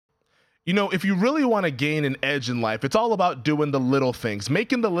You know, if you really want to gain an edge in life, it's all about doing the little things,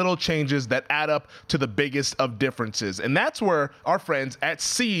 making the little changes that add up to the biggest of differences. And that's where our friends at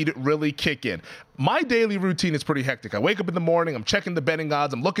Seed really kick in. My daily routine is pretty hectic. I wake up in the morning, I'm checking the betting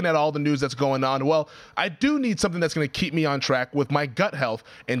odds, I'm looking at all the news that's going on. Well, I do need something that's going to keep me on track with my gut health,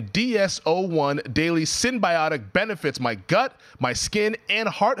 and DS-01 Daily Symbiotic benefits my gut, my skin, and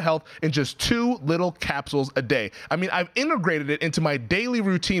heart health in just 2 little capsules a day. I mean, I've integrated it into my daily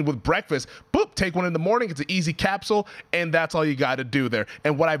routine with breakfast. Boop, take one in the morning, it's an easy capsule, and that's all you got to do there.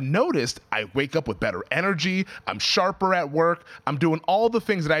 And what I've noticed, I wake up with better energy, I'm sharper at work, I'm doing all the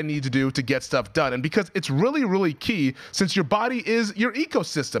things that I need to do to get stuff done. And because it's really, really key, since your body is your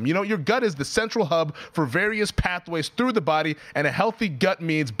ecosystem. You know, your gut is the central hub for various pathways through the body, and a healthy gut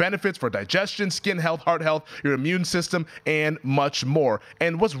means benefits for digestion, skin health, heart health, your immune system, and much more.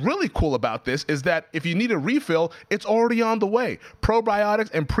 And what's really cool about this is that if you need a refill, it's already on the way.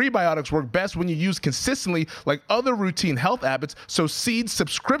 Probiotics and prebiotics work best when you use consistently like other routine health habits, so Seed's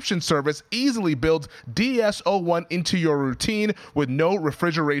subscription service easily builds DS-01 into your routine with no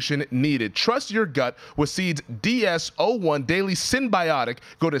refrigeration needed. Trust your gut with Seed's DS-01 Daily Symbiotic.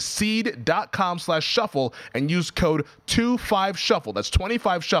 Go to seed.com/shuffle and use code 25SHUFFLE. That's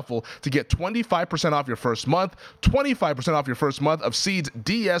 25SHUFFLE to get 25% off your first month, 25% off your first month of Seed's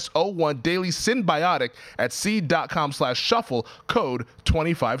DS-01 Daily Symbiotic at seed.com/shuffle, code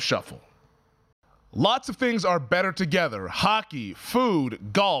 25SHUFFLE. Lots of things are better together. Hockey,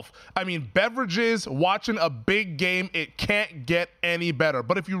 food, golf. I mean, beverages, watching a big game, it can't get any better.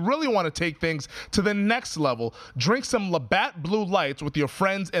 But if you really want to take things to the next level, drink some Labatt Blue Lights with your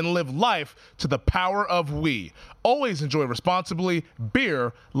friends and live life to the power of we. Always enjoy responsibly.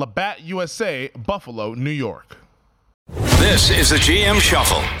 Beer, Labatt USA, Buffalo, New York. This is the GM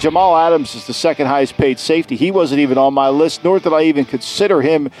Shuffle. Jamal Adams is the second highest paid safety. He wasn't even on my list, nor did I even consider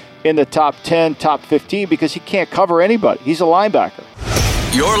him in the top 10, top 15, because he can't cover anybody. He's a linebacker.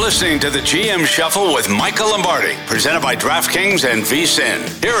 You're listening to the GM Shuffle with Michael Lombardi, presented by DraftKings and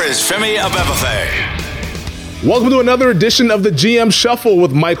VSiN. Here is Femi Abebefe. Welcome to another edition of the GM Shuffle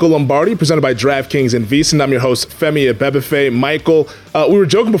with Michael Lombardi, presented by DraftKings and VSiN. I'm your host, Femi Abebefe. Michael, we were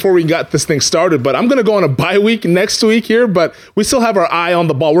joking before we got this thing started, but I'm going to go on a bye week next week here, but we still have our eye on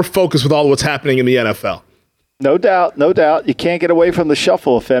the ball. We're focused with all what's happening in the NFL. No doubt, no doubt. You can't get away from the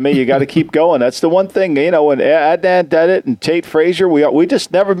shuffle, Femi. You got to keep going. That's the one thing, you know, when Adnan did it and Tate Frazier, we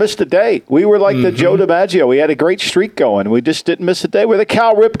just never missed a day. We were like the Joe DiMaggio. We had a great streak going. We just didn't miss a day. We're the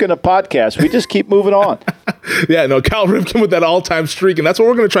Cal Ripken of podcasts. We just keep moving on. Yeah, no, Cal Ripken with that all-time streak, and that's what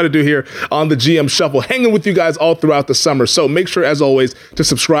we're going to try to do here on the GM Shuffle, hanging with you guys all throughout the summer. So make sure, as always, to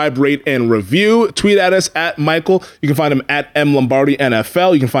subscribe, rate, and review. Tweet at us at Michael. You can find him at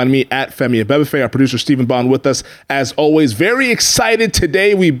MLombardiNFL. You can find me at Femi Abebefe. Our producer, Stephen Bond, with us, as always. Very excited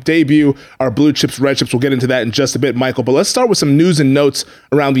today. We debut our Blue Chips, Red Chips. We'll get into that in just a bit, Michael. But let's start with some news and notes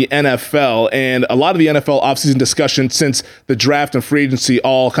around the NFL. And a lot of the NFL offseason discussion since the draft and free agency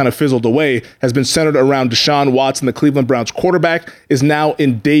all kind of fizzled away has been centered around Deshaun Watson. The Cleveland Browns quarterback is now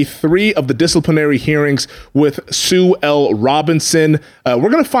in day 3 of the disciplinary hearings with Sue L. Robinson. We're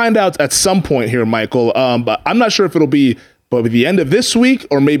going to find out at some point here, Michael. But I'm not sure if it'll be by the end of this week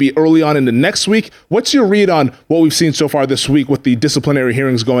or maybe early on into next week. What's your read on what we've seen so far this week with the disciplinary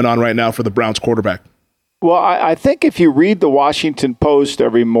hearings going on right now for the Browns quarterback? Well, I think if you read the Washington Post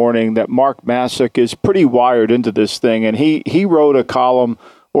every morning, that Mark Masick is pretty wired into this thing. And he wrote a column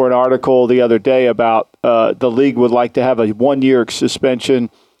or an article the other day about the league would like to have a 1-year suspension.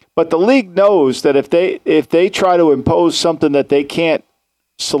 But the league knows that if they try to impose something that they can't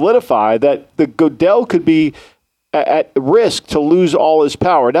solidify, that the Goodell could be at risk to lose all his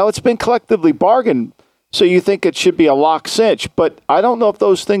power. Now, it's been collectively bargained, so you think it should be a lock cinch, but I don't know if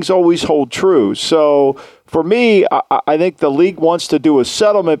those things always hold true. So for me, I think the league wants to do a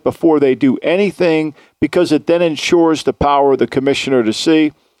settlement before they do anything because it then ensures the power of the commissioner to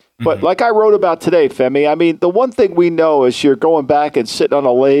see. But like I wrote about today, Femi, I mean, the one thing we know is you're going back and sitting on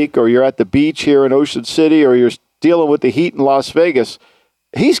a lake or you're at the beach here in Ocean City or you're dealing with the heat in Las Vegas,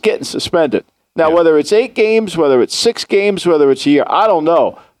 he's getting suspended. Now, whether it's 8 games, whether it's 6 games, whether it's a year, I don't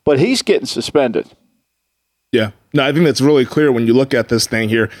know. But he's getting suspended. Yeah. No, I think that's really clear when you look at this thing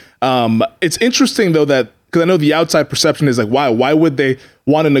here. It's interesting, though, that because I know the outside perception is like, why would they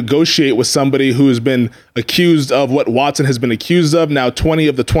want to negotiate with somebody who has been accused of what Watson has been accused of? Now, 20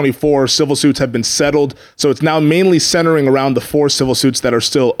 of the 24 civil suits have been settled. So it's now mainly centering around the 4 civil suits that are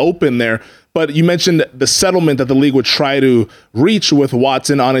still open there. But you mentioned the settlement that the league would try to reach with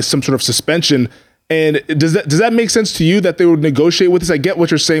Watson on some sort of suspension. And does that make sense to you that they would negotiate with this? I get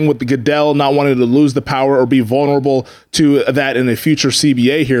what you're saying with the Goodell not wanting to lose the power or be vulnerable to that in a future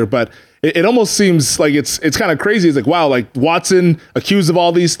CBA here, but it almost seems like it's kind of crazy. It's like, wow, like Watson, accused of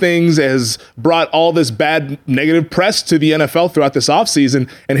all these things, has brought all this bad negative press to the NFL throughout this offseason,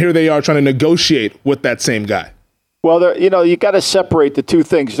 and here they are trying to negotiate with that same guy. Well, you got to separate the two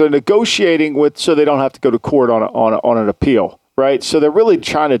things. They're negotiating with so they don't have to go to court on an appeal, right? So they're really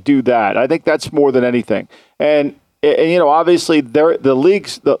trying to do that. I think that's more than anything. And obviously,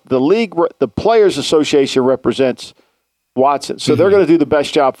 the Players Association represents Watson, so they're going to do the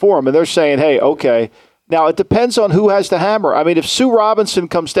best job for him. And they're saying, hey, okay. Now it depends on who has the hammer. I mean, if Sue Robinson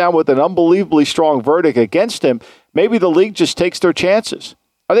comes down with an unbelievably strong verdict against him, maybe the league just takes their chances.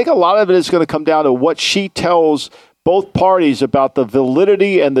 I think a lot of it is going to come down to what she tells both parties about the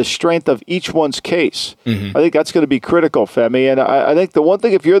validity and the strength of each one's case. I think that's going to be critical, Femi. And I think the one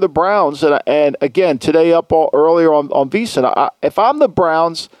thing, if you're the Browns, and again, today earlier on VSiN, if I'm the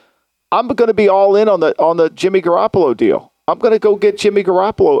Browns, I'm going to be all in on the Jimmy Garoppolo deal. I'm going to go get Jimmy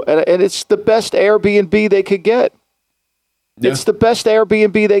Garoppolo, and it's the best Airbnb they could get. Yeah. It's the best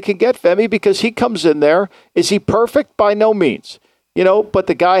Airbnb they can get, Femi, because he comes in there. Is he perfect? By no means. But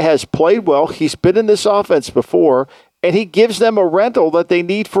the guy has played well. He's been in this offense before, and he gives them a rental that they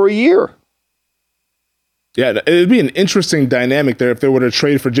need for a year. Yeah, it'd be an interesting dynamic there if they were to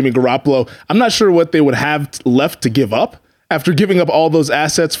trade for Jimmy Garoppolo. I'm not sure what they would have left to give up after giving up all those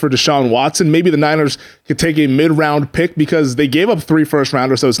assets for Deshaun Watson. Maybe the Niners could take a mid-round pick because they gave up 3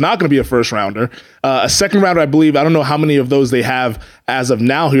 first-rounders, so it's not going to be a first-rounder. A second-rounder, I believe, I don't know how many of those they have as of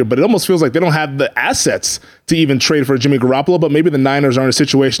now here, but it almost feels like they don't have the assets to even trade for Jimmy Garoppolo, but maybe the Niners are in a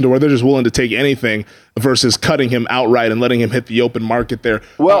situation to where they're just willing to take anything versus cutting him outright and letting him hit the open market there.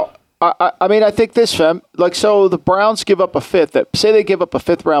 Well, I think this, Fem, so the Browns give up a fifth. Say they give up a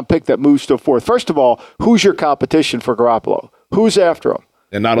 5th-round pick that moves to a 4th. First of all, who's your competition for Garoppolo? Who's after him?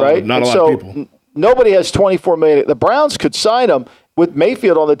 And not a lot of people. Nobody has $24 million. The Browns could sign him with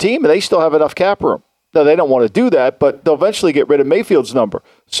Mayfield on the team, and they still have enough cap room. Now, they don't want to do that, but they'll eventually get rid of Mayfield's number.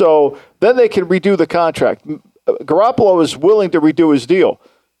 So then they can redo the contract. Garoppolo is willing to redo his deal.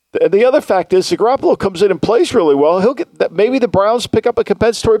 The other fact is, if Garoppolo comes in and plays really well, he'll get that. Maybe the Browns pick up a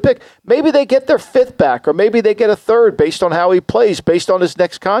compensatory pick. Maybe they get their 5th back, or maybe they get a 3rd based on how he plays, based on his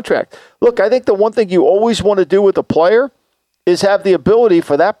next contract. Look, I think the one thing you always want to do with a player is have the ability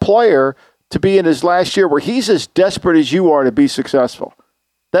for that player to be in his last year where he's as desperate as you are to be successful.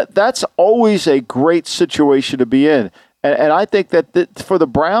 That's always a great situation to be in. And I think that for the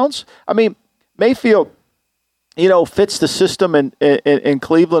Browns, I mean, Mayfield, fits the system in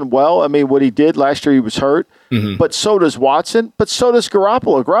Cleveland well. I mean, what he did last year, he was hurt, but so does Watson, but so does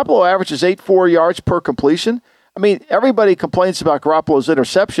Garoppolo. Garoppolo averages 8.4 yards per completion. I mean, everybody complains about Garoppolo's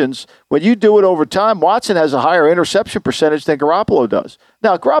interceptions. When you do it over time, Watson has a higher interception percentage than Garoppolo does.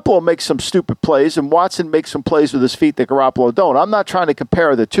 Now, Garoppolo makes some stupid plays, and Watson makes some plays with his feet that Garoppolo don't. I'm not trying to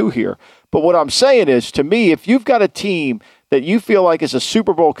compare the two here. But what I'm saying is, to me, if you've got a team that you feel like is a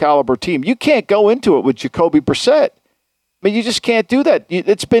Super Bowl caliber team, you can't go into it with Jacoby Brissett. I mean, you just can't do that.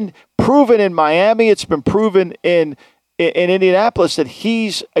 It's been proven in Miami. It's been proven in Indianapolis that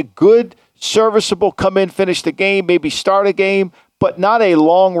he's a good, serviceable, come in, finish the game, maybe start a game, but not a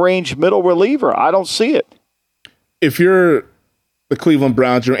long-range middle reliever. I don't see it. If you're the Cleveland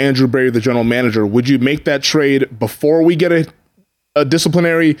Browns, you're Andrew Berry, the general manager, would you make that trade before we get a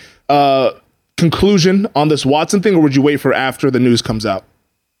disciplinary conclusion on this Watson thing, or would you wait for after the news comes out?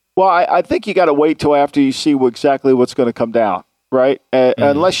 Well, I think you got to wait till after you see exactly what's going to come down, right?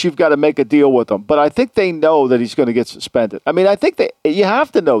 Unless you've got to make a deal with him. But I think they know that he's going to get suspended. I mean, I think you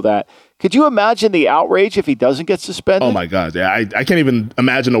have to know that. Could you imagine the outrage if he doesn't get suspended? Oh, my God. Yeah, I can't even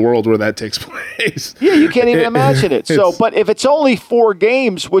imagine a world where that takes place. Yeah, you can't even imagine it. So, but if it's only 4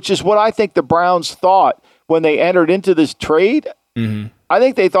 games, which is what I think the Browns thought when they entered into this trade, I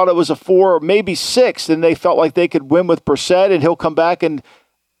think they thought it was a 4 or maybe 6, and they felt like they could win with Brissett and he'll come back.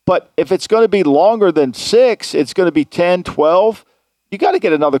 But if it's going to be longer than 6, it's going to be 10, 12. You got to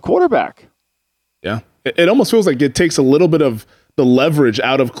get another quarterback. Yeah. It almost feels like it takes a little bit of the leverage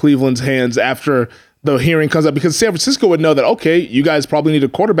out of Cleveland's hands after the hearing comes up, because San Francisco would know that, okay, you guys probably need a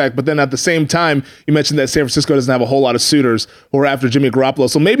quarterback, but then at the same time, you mentioned that San Francisco doesn't have a whole lot of suitors who are after Jimmy Garoppolo.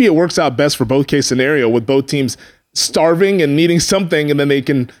 So maybe it works out best for both case scenario with both teams starving and needing something, and then they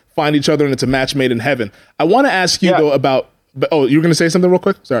can find each other and it's a match made in heaven. I want to ask you, though, about you were going to say something real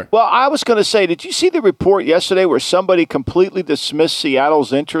quick? Sorry. Well, I was going to say, did you see the report yesterday where somebody completely dismissed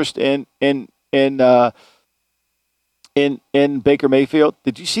Seattle's interest in Baker Mayfield?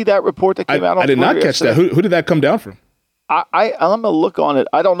 Did you see that report that came out on I did not catch yesterday? That. Who did that come down from? I'm going to look on it.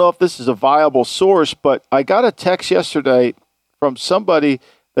 I don't know if this is a viable source, but I got a text yesterday from somebody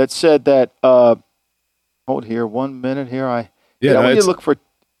that said that hold here 1 minute here. When you look for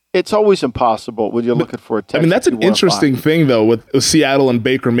It's always impossible when you're looking for a text. I mean, that's an interesting thing, though, with Seattle and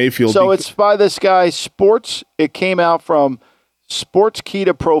Baker Mayfield. So it's by this guy, Sports. It came out from Sports Key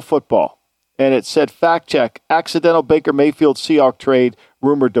to Pro Football, and it said, fact check, accidental Baker Mayfield Seahawk trade,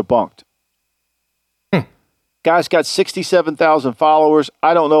 rumor debunked. Guy's got 67,000 followers.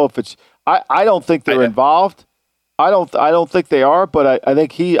 I don't know if it's I don't think they're involved. I don't think they are, but I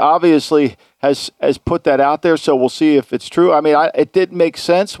think he obviously has put that out there, so we'll see if it's true. I mean, it didn't make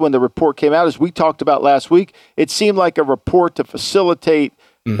sense when the report came out. As we talked about last week, it seemed like a report to facilitate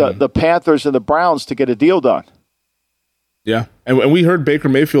the Panthers and the Browns to get a deal done. Yeah, and we heard Baker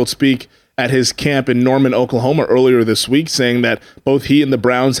Mayfield speak at his camp in Norman, Oklahoma earlier this week, saying that both he and the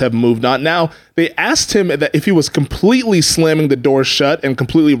Browns have moved on. Now, they asked him that if he was completely slamming the door shut and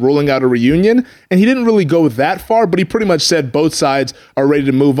completely ruling out a reunion, and he didn't really go that far, but he pretty much said both sides are ready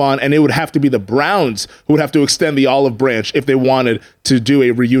to move on, and it would have to be the Browns who would have to extend the olive branch if they wanted to do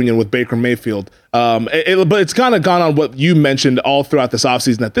a reunion with Baker Mayfield. But it's kind of gone on what you mentioned all throughout this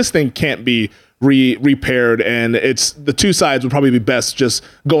offseason, that this thing can't be repaired, and it's the two sides would probably be best just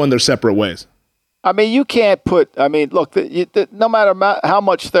going their separate ways. I mean, you can't put. I mean, look, no matter how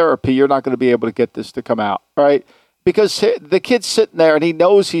much therapy, you're not going to be able to get this to come out, right? Because the kid's sitting there and he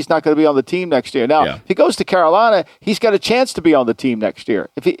knows he's not going to be on the team next year. Now, if he goes to Carolina, he's got a chance to be on the team next year.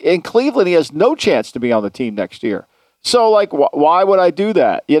 In Cleveland, he has no chance to be on the team next year. So, like, why would I do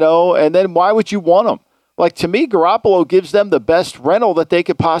that? You know, and then why would you want him? Like, to me, Garoppolo gives them the best rental that they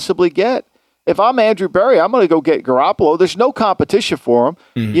could possibly get. If I'm Andrew Berry, I'm going to go get Garoppolo. There's no competition for him,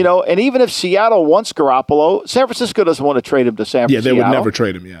 you know. And even if Seattle wants Garoppolo, San Francisco doesn't want to trade him to San Francisco. Yeah, they would never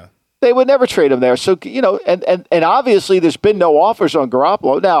trade him. Yeah, they would never trade him there. So, you know, and obviously there's been no offers on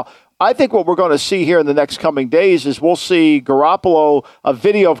Garoppolo. Now, I think what we're going to see here in the next coming days is we'll see Garoppolo, a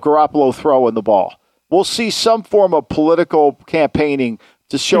video of Garoppolo throwing the ball. We'll see some form of political campaigning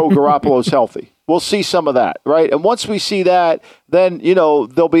to show Garoppolo's healthy. We'll see some of that, right? And once we see that, then, you know,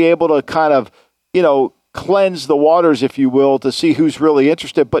 they'll be able to kind of, you know, cleanse the waters, if you will, to see who's really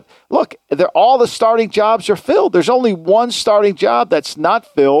interested. But look, all the starting jobs are filled. There's only one starting job that's not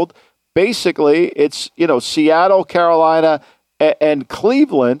filled. Basically, it's, you know, Seattle, Carolina, and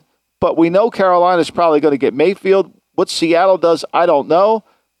Cleveland. But we know Carolina's probably going to get Mayfield. What Seattle does, I don't know.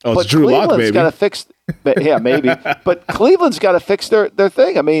 Oh, but it's Drew Lock, Cleveland's got to fix. Yeah, maybe. But Cleveland's got to fix their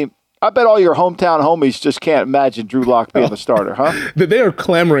thing. I mean, I bet all your hometown homies just can't imagine Drew Lock being the starter, huh? They are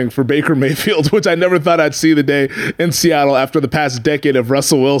clamoring for Baker Mayfield, which I never thought I'd see the day in Seattle after the past decade of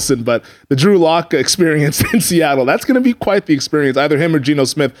Russell Wilson. But the Drew Lock experience in Seattle, that's going to be quite the experience. Either him or Geno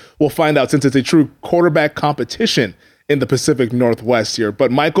Smith, we'll find out, since it's a true quarterback competition in the Pacific Northwest here.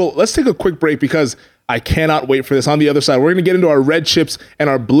 But Michael, let's take a quick break because I cannot wait for this. On the other side, we're going to get into our red chips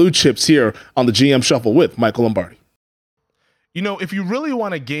and our blue chips here on the GM Shuffle with Michael Lombardi. You know, if you really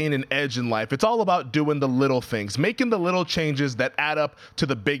want to gain an edge in life, it's all about doing the little things, making the little changes that add up to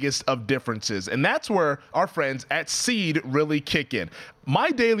the biggest of differences. And that's where our friends at Seed really kick in.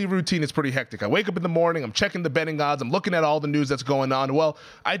 My daily routine is pretty hectic. I wake up in the morning, I'm checking the betting odds, I'm looking at all the news that's going on. Well,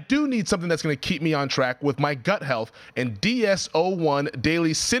 I do need something that's going to keep me on track with my gut health, and DS-01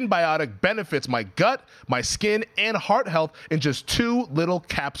 Daily Synbiotic benefits my gut, my skin, and heart health in just 2 little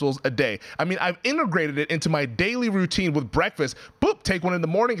capsules a day. I mean, I've integrated it into my daily routine with breakfast. Boop, take one in the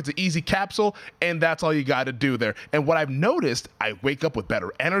morning, it's an easy capsule, and that's all you got to do there. And what I've noticed, I wake up with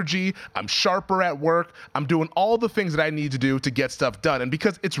better energy, I'm sharper at work, I'm doing all the things that I need to do to get stuff done. And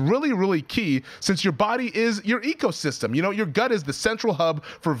because it's really, really key, since your body is your ecosystem. You know, your gut is the central hub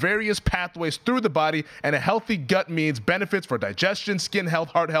for various pathways through the body, and a healthy gut means benefits for digestion, skin health,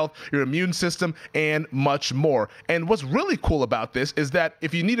 heart health, your immune system, and much more. And what's really cool about this is that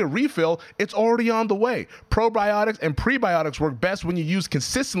if you need a refill, it's already on the way. Probiotics and prebiotics work best when you use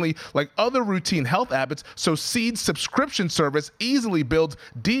consistently, like other routine health habits, so Seed's subscription service easily builds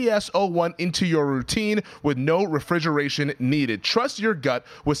DS-01 into your routine with no refrigeration needed. Trust your gut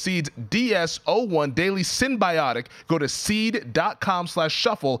with Seed's DS-01 Daily Synbiotic. Go to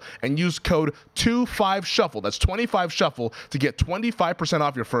seed.com/shuffle and use code 25SHUFFLE. That's 25SHUFFLE to get 25%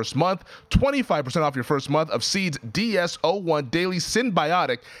 off your first month, 25% off your first month of Seed's DS-01 Daily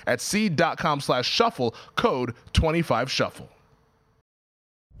Synbiotic at seed.com/shuffle, code 25SHUFFLE.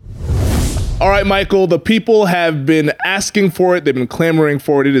 All right, Michael, the people have been asking for it. They've been clamoring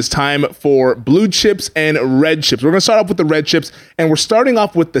for it. It is time for blue chips and red chips. We're going to start off with the red chips, and we're starting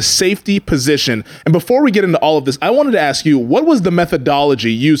off with the safety position. And before we get into all of this, I wanted to ask you, what was the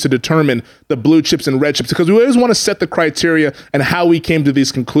methodology used to determine the blue chips and red chips? Because we always want to set the criteria and how we came to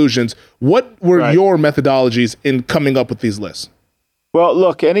these conclusions. What were your methodologies in coming up with these lists? Well,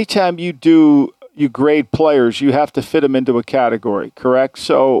 look, anytime you do you grade players, you have to fit them into a category, correct?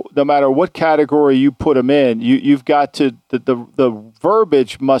 So no matter what category you put them in, you've got to, the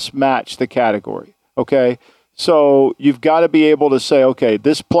verbiage must match the category, okay? So you've got to be able to say, okay,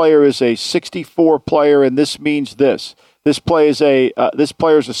 this player is a 64 player and this means this. This player is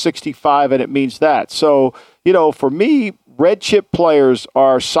a 65 and it means that. So, for me, red chip players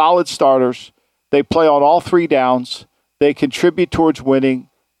are solid starters. They play on all three downs. They contribute towards winning.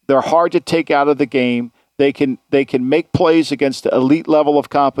 They're hard to take out of the game. They can make plays against the elite level of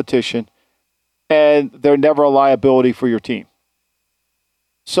competition, and they're never a liability for your team.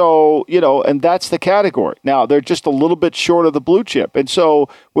 So, and that's the category. Now, they're just a little bit short of the blue chip. And so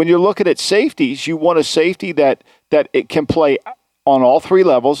when you're looking at safeties, you want a safety that it can play on all three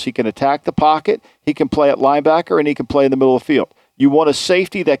levels. He can attack the pocket, he can play at linebacker, and he can play in the middle of the field. You want a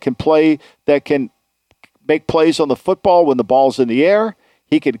safety that can make plays on the football when the ball's in the air.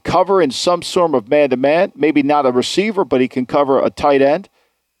 He can cover in some sort of man-to-man, maybe not a receiver, but he can cover a tight end.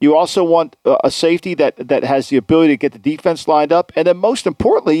 You also want a safety that has the ability to get the defense lined up. And then most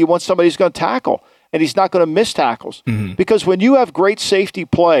importantly, you want somebody who's going to tackle, and he's not going to miss tackles. Mm-hmm. Because when you have great safety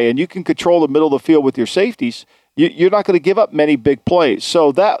play and you can control the middle of the field with your safeties, you're not going to give up many big plays.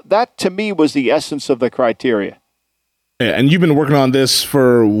 So that to me was the essence of the criteria. Yeah, and you've been working on this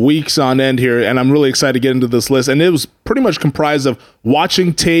for weeks on end here, and I'm really excited to get into this list. And it was pretty much comprised of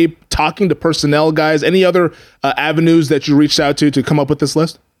watching tape, talking to personnel guys. Any other avenues that you reached out to come up with this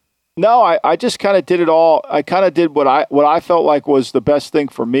list? No, I just kind of did it all. I kind of did what I felt like was the best thing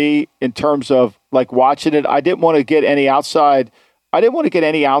for me in terms of like watching it. I didn't want to get any outside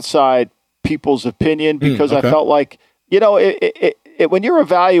people's opinion because I felt like, when you're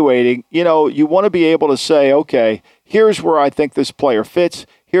evaluating, you want to be able to say, okay, here's where I think this player fits.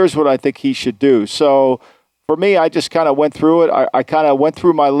 Here's what I think he should do. So for me, I just kind of went through it. I kind of went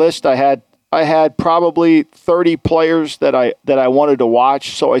through my list. I had probably 30 players that I wanted to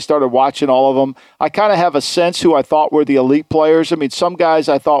watch, so I started watching all of them. I kind of have a sense who I thought were the elite players. I mean, some guys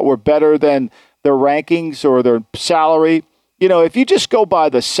I thought were better than their rankings or their salary. If you just go by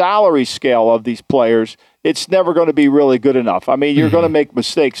the salary scale of these players, it's never going to be really good enough. I mean, you're going to make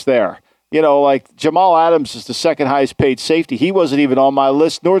mistakes there. Like Jamal Adams is the second highest paid safety. He wasn't even on my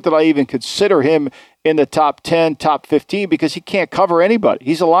list, nor did I even consider him in the top 10, top 15, because he can't cover anybody.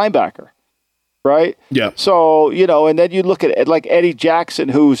 He's a linebacker. Right? Yeah. So, and then you look at like Eddie Jackson,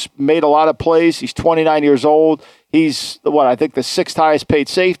 who's made a lot of plays. He's 29 years old. He's, I think the sixth highest paid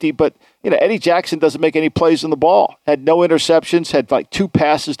safety. But, Eddie Jackson doesn't make any plays on the ball. Had no interceptions, had like 2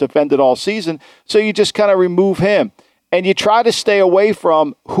 passes defended all season. So you just kind of remove him. And you try to stay away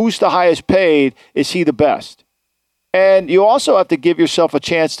from who's the highest paid, is he the best? And you also have to give yourself a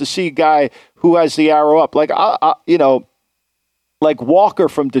chance to see a guy who has the arrow up. Like, like Walker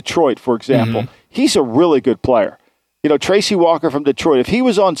from Detroit, for example. He's a really good player. Tracy Walker from Detroit. If he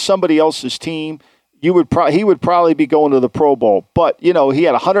was on somebody else's team, he would probably be going to the Pro Bowl. But, he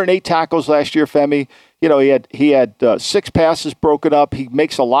had 108 tackles last year, Femi. He had 6 passes broken up. He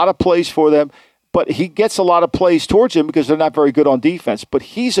makes a lot of plays for them, but he gets a lot of plays towards him because they're not very good on defense. But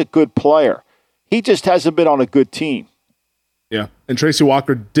he's a good player. He just hasn't been on a good team. Yeah, and Tracy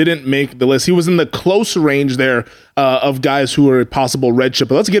Walker didn't make the list. He was in the close range there of guys who are a possible red chip.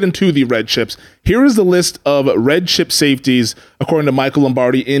 But let's get into the red chips. Here is the list of red chip safeties, according to Michael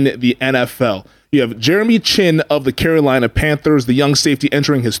Lombardi, in the NFL. You have Jeremy Chin of the Carolina Panthers, the young safety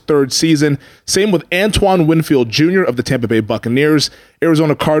entering his 3rd season. Same with Antoine Winfield Jr. of the Tampa Bay Buccaneers,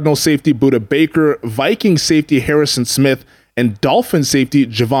 Arizona Cardinals safety Budda Baker, Viking safety Harrison Smith, and Dolphin safety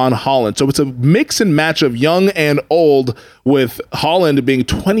Javon Holland. So it's a mix and match of young and old, with Holland being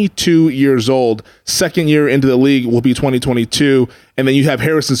 22 years old. Second year into the league will be 2022. And then you have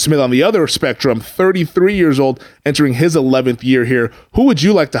Harrison Smith on the other spectrum, 33 years old, entering his 11th year here. Who would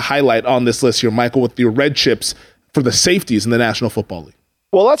you like to highlight on this list here, Michael, with your red chips for the safeties in the National Football League?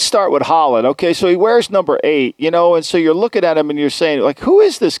 Well, let's start with Holland. Okay, so he wears number 8, and so you're looking at him and you're saying, like, who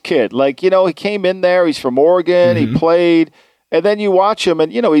is this kid? Like, he came in there, he's from Oregon, he played, and then you watch him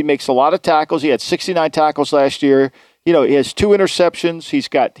and, he makes a lot of tackles. He had 69 tackles last year. He has 2 interceptions.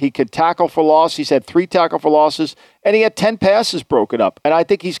 He could tackle for loss. He's had 3 tackle for losses, and he had 10 passes broken up. And I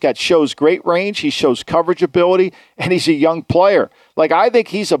think shows great range. He shows coverage ability, and he's a young player. Like, I think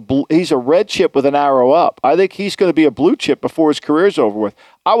he's a red chip with an arrow up. I think he's going to be a blue chip before his career's over with.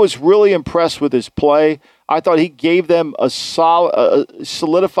 I was really impressed with his play. I thought he gave them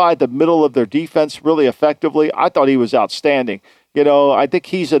solidified the middle of their defense really effectively. I thought he was outstanding. I think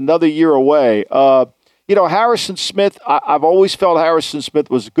he's another year away. Harrison Smith, I've always felt Harrison Smith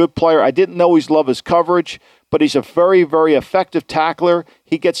was a good player. I didn't always love his coverage, but he's a very, very effective tackler.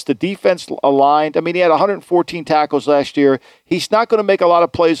 He gets the defense aligned. I mean, he had 114 tackles last year. He's not going to make a lot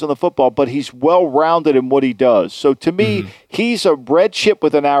of plays on the football, but he's well-rounded in what he does. So to me, he's a red chip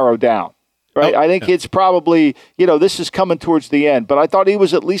with an arrow down. Right, I think it's probably, this is coming towards the end, but I thought he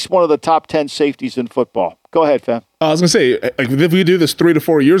was at least one of the top 10 safeties in football. Go ahead, fam. I was going to say, if we do this 3 to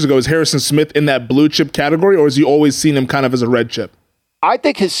 4 years ago, is Harrison Smith in that blue chip category, or has he always seen him kind of as a red chip? I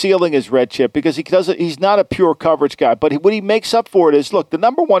think his ceiling is red chip because he's not a pure coverage guy, but what he makes up for it is, look, the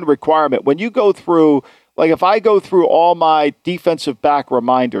number one requirement, when you go through, like if I go through all my defensive back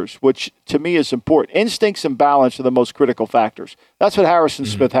reminders, which to me is important, instincts and balance are the most critical factors. That's what Harrison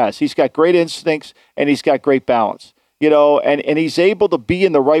Smith has. He's got great instincts and he's got great balance, and he's able to be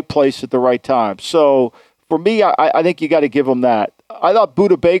in the right place at the right time. So for me, I think you got to give him that. I thought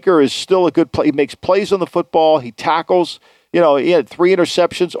Budda Baker is still a good play. He makes plays on the football. He tackles. He had 3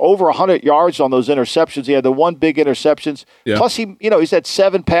 interceptions, over 100 yards on those interceptions. He had the one big interceptions. Yeah. Plus, he's had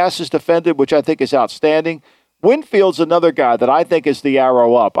 7 passes defended, which I think is outstanding. Winfield's another guy that I think is the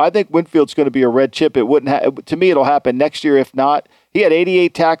arrow up. I think Winfield's going to be a red chip. To me, it'll happen next year if not. He had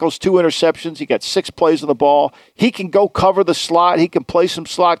 88 tackles, 2 interceptions. He got 6 plays on the ball. He can go cover the slot. He can play some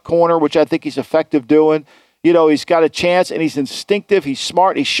slot corner, which I think he's effective doing. He's got a chance, and he's instinctive. He's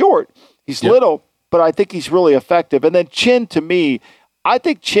smart. He's short. He's little. But I think he's really effective. And then Chin, to me, I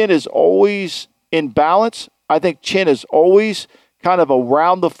think Chin is always in balance. I think Chin is always kind of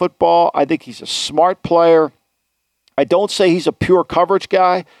around the football. I think he's a smart player. I don't say he's a pure coverage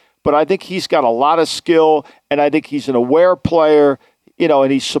guy, but I think he's got a lot of skill, and I think he's an aware player,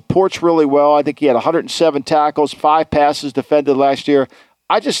 and he supports really well. I think he had 107 tackles, 5 passes defended last year.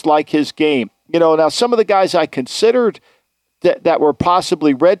 I just like his game. Now some of the guys I considered that were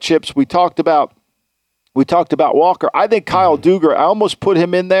possibly red chips, we talked about Walker. I think Kyle Duggar, I almost put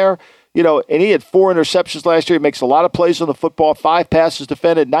him in there, and he had 4 interceptions last year. He makes a lot of plays on the football, 5 passes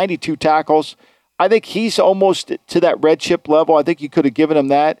defended, 92 tackles. I think he's almost to that red chip level. I think you could have given him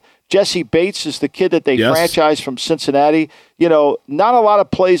that. Jesse Bates is the kid that they franchised from Cincinnati. Not a lot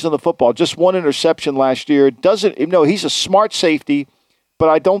of plays on the football, just 1 interception last year. He's a smart safety, but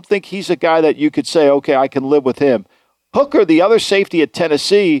I don't think he's a guy that you could say, okay, I can live with him. Hooker, the other safety at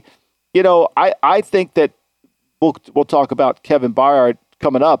Tennessee, I think that we'll talk about Kevin Byard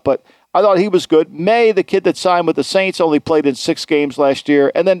coming up, but I thought he was good. May, the kid that signed with the Saints, only played in 6 games last year.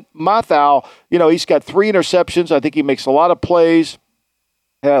 And then Mathau, he's got 3 interceptions. I think he makes a lot of plays.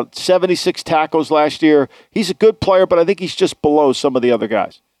 76 tackles last year. He's a good player, but I think he's just below some of the other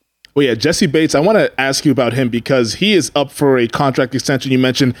guys. Well, yeah, Jesse Bates, I want to ask you about him because he is up for a contract extension. You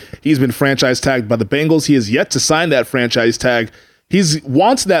mentioned he's been franchise tagged by the Bengals. He has yet to sign that franchise tag. He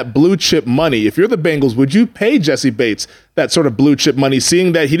wants that blue chip money. If you're the Bengals, would you pay Jesse Bates that sort of blue chip money,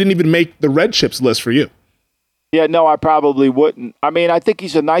 seeing that he didn't even make the red chips list for you? Yeah, no, I probably wouldn't. I mean, I think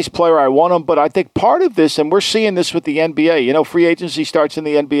he's a nice player. I want him, but I think part of this, and we're seeing this with the NBA, free agency starts in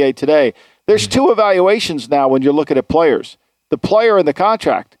the NBA today. There's 2 evaluations now when you're looking at players, the player and the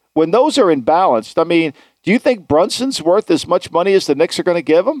contract. When those are imbalanced, I mean, do you think Brunson's worth as much money as the Knicks are going to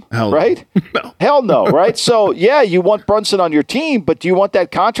give him? Hell right? No. Hell no, right? So, yeah, you want Brunson on your team, but do you want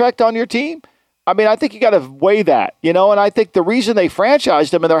that contract on your team? I mean, I think you got to weigh that, and I think the reason they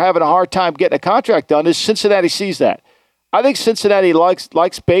franchised him and they're having a hard time getting a contract done is Cincinnati sees that. I think Cincinnati likes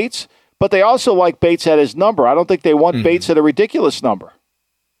Bates, but they also like Bates at his number. I don't think they want Bates at a ridiculous number.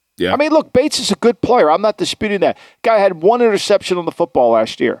 Yeah. I mean, look, Bates is a good player. I'm not disputing that. Guy had 1 interception on the football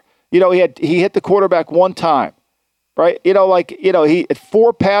last year. He hit the quarterback 1 time, right? He had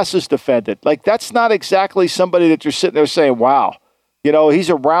 4 passes defended. Like, that's not exactly somebody that you're sitting there saying, wow. He's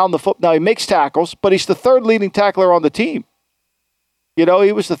around the foot. Now, he makes tackles, but he's the 3rd leading tackler on the team. He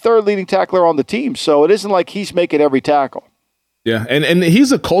was the 3rd leading tackler on the team, so it isn't like he's making every tackle. Yeah, and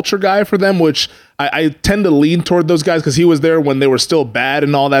he's a culture guy for them, which I tend to lean toward those guys because he was there when they were still bad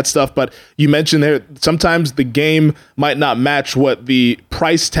and all that stuff. But you mentioned there, sometimes the game might not match what the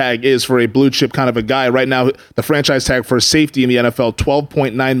price tag is for a blue chip kind of a guy. Right now, the franchise tag for a safety in the NFL,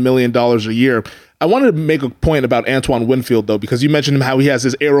 $12.9 million a year. I wanted to make a point about Antoine Winfield, though, because you mentioned how he has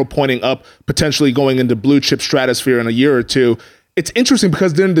his arrow pointing up, potentially going into blue chip stratosphere in a year or two. It's interesting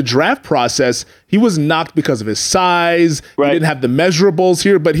because during the draft process, he was knocked because of his size. Right. He didn't have the measurables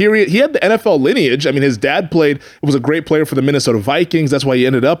here, but here he had the NFL lineage. I mean, his dad was a great player for the Minnesota Vikings. That's why he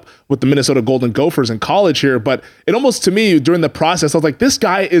ended up with the Minnesota Golden Gophers in college here. But it almost, to me, during the process, I was like, this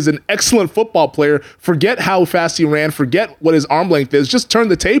guy is an excellent football player. Forget how fast he ran. Forget what his arm length is. Just turn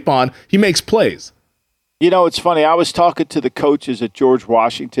the tape on. He makes plays. It's funny. I was talking to the coaches at George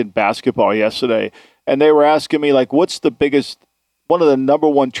Washington basketball yesterday, and they were asking me, like, what's one of the number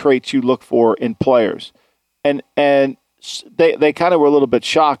one traits you look for in players? And they kind of were a little bit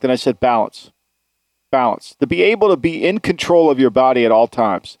shocked, and I said balance. Balance. To be able to be in control of your body at all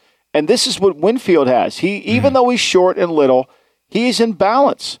times. And this is what Winfield has. Even though he's short and little, he's in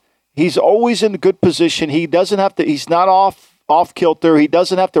balance. He's always in a good position. He doesn't have to. He's not off kilter. He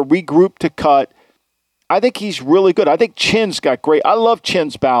doesn't have to regroup to cut. I think he's really good. I think Chin's got great. I love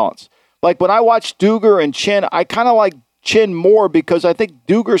Chin's balance. Like when I watch Duger and Chin, I kind of like Chin more because I think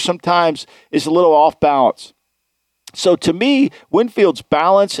Duger sometimes is a little off balance. So to me, Winfield's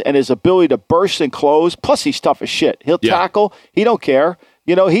balance and his ability to burst and close, plus he's tough as shit. He'll tackle. He don't care.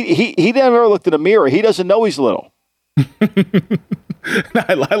 You know, he never looked in a mirror. He doesn't know he's little.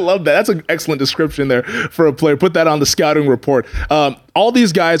 I love that. That's an excellent description there for a player. Put that on the scouting report. All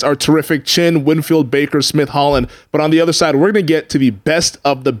these guys are terrific. Chin, Winfield, Baker, Smith, Holland. But on the other side, we're going to get to the best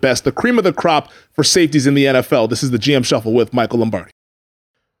of the best, the cream of the crop for safeties in the NFL. This is the GM Shuffle with Michael Lombardi.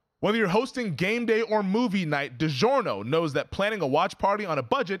 Whether you're hosting game day or movie night, DiGiorno knows that planning a watch party on a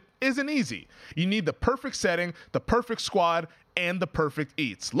budget isn't easy. You need the perfect setting, the perfect squad, and the perfect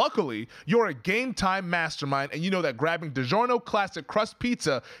eats. Luckily, you're a game time mastermind, and you know that grabbing DiGiorno Classic Crust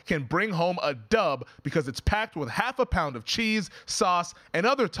Pizza can bring home a dub because it's packed with half a pound of cheese, sauce, and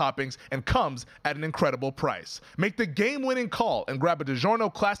other toppings and comes at an incredible price. Make the game-winning call and grab a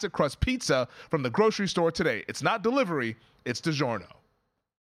DiGiorno Classic Crust Pizza from the grocery store today. It's not delivery, it's DiGiorno.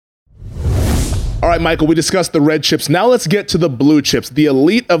 All right, Michael, we discussed the red chips. Now let's get to the blue chips, the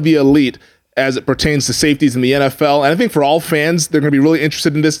elite of the elite as it pertains to safeties in the NFL. And I think for all fans, they're going to be really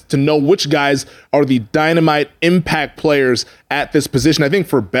interested in this to know which guys are the dynamite impact players at this position. I think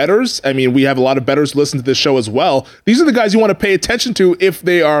for bettors, I mean, we have a lot of bettors listen to this show as well. These are the guys you want to pay attention to if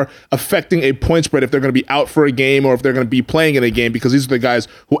they are affecting a point spread, if they're going to be out for a game or if they're going to be playing in a game, because these are the guys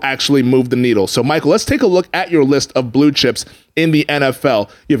who actually move the needle. So, Michael, let's take a look at your list of blue chips in the NFL.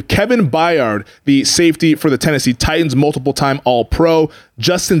 You have Kevin Byard, the safety for the Tennessee Titans, multiple-time All-Pro.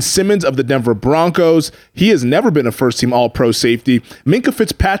 Justin Simmons of the Denver Broncos. He has never been a first-team All-Pro safety. Minkah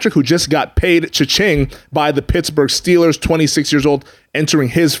Fitzpatrick, who just got paid cha-ching by the Pittsburgh Steelers, 26 years old, entering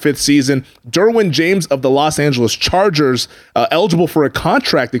his fifth season. Derwin James of the Los Angeles Chargers, eligible for a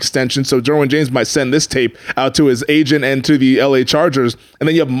contract extension, so Derwin James might send this tape out to his agent and to the LA Chargers. And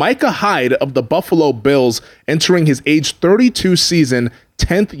then you have Micah Hyde of the Buffalo Bills, entering his age 32 season,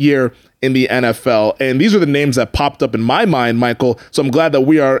 10th year in the NFL. And these are the names that popped up in my mind, Michael, so I'm glad that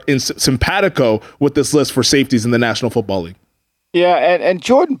we are in simpatico with this list for safeties in the National Football League. Yeah, and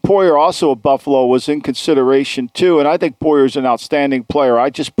Jordan Poyer, also of Buffalo, was in consideration too, and I think Poyer's an outstanding player. I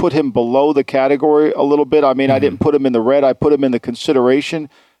just put him below the category a little bit. I mean, I didn't put him in the red. I put him in the consideration.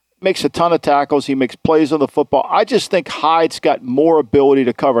 Makes a ton of tackles. He makes plays on the football. I just think Hyde's got more ability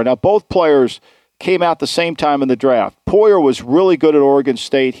to cover. Now, both players came out the same time in the draft. Poyer was really good at Oregon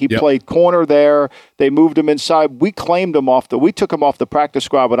State. He played corner there. They moved him inside. We took him off the practice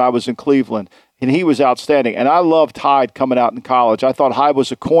squad when I was in Cleveland, and he was outstanding. And I loved Hyde coming out in college. I thought Hyde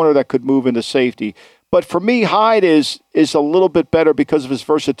was a corner that could move into safety. But for me, Hyde is a little bit better because of his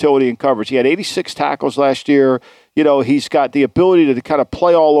versatility in coverage. He had 86 tackles last year. You know, he's got the ability to kind of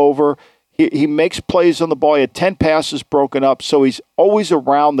play all over. He makes plays on the ball. He had 10 passes broken up, so he's always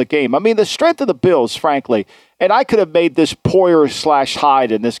around the game. I mean, the strength of the Bills, frankly, and I could have made this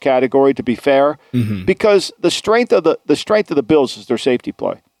Poyer/Hyde in this category, to be fair, because the strength of the Bills is their safety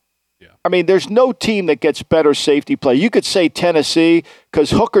play. Yeah. I mean, there's no team that gets better safety play. You could say Tennessee, because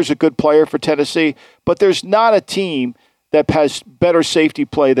Hooker's a good player for Tennessee, but there's not a team that has better safety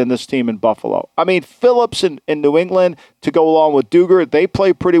play than this team in Buffalo. I mean, Phillips in New England, to go along with Duger, they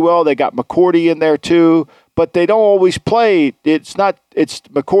play pretty well. They got McCourty in there too, but they don't always play. It's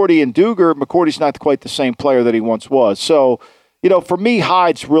McCourty and Duger. McCourty's not quite the same player that he once was. So, you know, for me,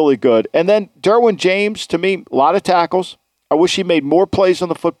 Hyde's really good. And then Derwin James, to me, a lot of tackles. I wish he made more plays on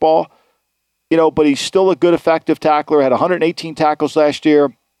the football, you know, but he's still a good, effective tackler. Had 118 tackles last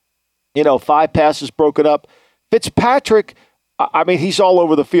year, 5 passes broken up. Fitzpatrick, I mean, he's all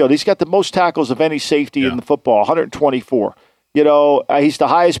over the field. He's got the most tackles of any safety in the football, 124. He's the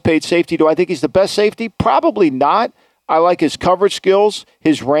highest paid safety. Do I think he's the best safety? Probably not. I like his coverage skills,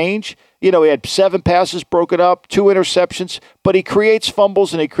 his range. He had 7 passes broken up, 2 interceptions, but he creates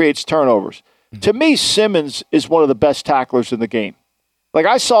fumbles and he creates turnovers. To me, Simmons is one of the best tacklers in the game. Like,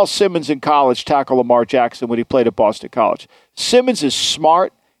 I saw Simmons in college tackle Lamar Jackson when he played at Boston College. Simmons is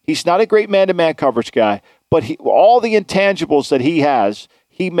smart. He's not a great man-to-man coverage guy, but all the intangibles that he has,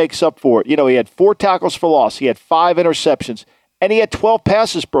 he makes up for it. He had 4 tackles for loss. He had 5 interceptions, and he had 12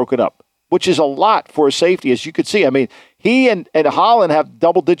 passes broken up, which is a lot for a safety, as you could see. I mean, He and Holland have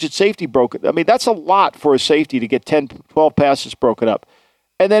double-digit safety broken. I mean, that's a lot for a safety to get 10, 12 passes broken up.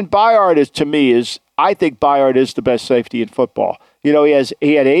 And then Byard I think Byard is the best safety in football. He had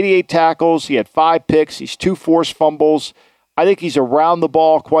 88 tackles. He had 5 picks. He's 2 forced fumbles. I think he's around the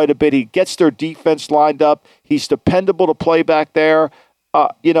ball quite a bit. He gets their defense lined up. He's dependable to play back there.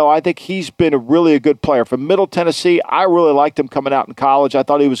 I think he's been a good player. From Middle Tennessee, I really liked him coming out in college. I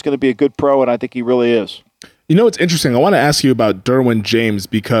thought he was going to be a good pro, and I think he really is. It's interesting. I want to ask you about Derwin James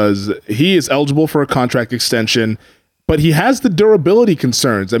because he is eligible for a contract extension, but he has the durability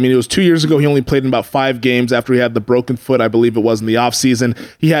concerns. I mean, it was 2 years ago. He only played in about 5 games after he had the broken foot, I believe it was, in the offseason.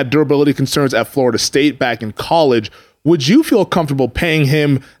 He had durability concerns at Florida State back in college. Would you feel comfortable paying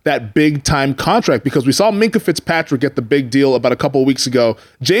him that big-time contract? Because we saw Minkah Fitzpatrick get the big deal about a couple of weeks ago.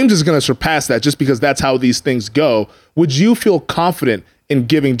 James is going to surpass that just because that's how these things go. Would you feel confident in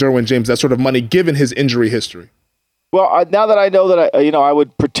giving Derwin James that sort of money given his injury history? Well, now that I know that I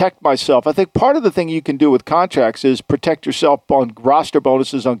would protect myself, I think part of the thing you can do with contracts is protect yourself on roster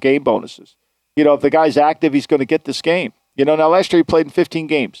bonuses, on game bonuses. If the guy's active, he's going to get this game. Now last year he played in 15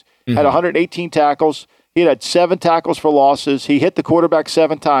 games, had 118 tackles. He had 7 tackles for losses. He hit the quarterback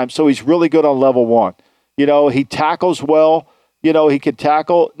 7 times, so he's really good on level 1. He tackles well. He can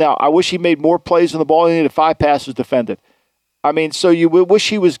tackle. Now, I wish he made more plays on the ball. He needed 5 passes defended. I mean, so you wish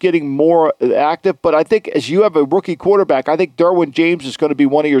he was getting more active, but I think as you have a rookie quarterback, I think Derwin James is going to be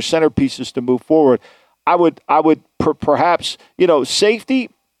one of your centerpieces to move forward. I would perhaps, safety.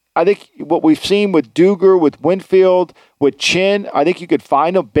 I think what we've seen with Duger, with Winfield, with Chin, I think you could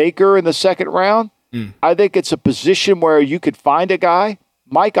find a Baker in the second round. I think it's a position where you could find a guy.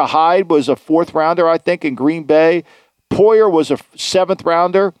 Micah Hyde was a 4th rounder, I think, in Green Bay. Poyer was a 7th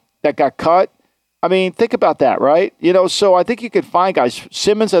rounder that got cut. I mean, think about that, right? So I think you could find guys.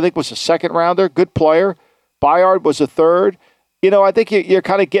 Simmons, I think, was a 2nd rounder, good player. Byard was a 3rd. I think you're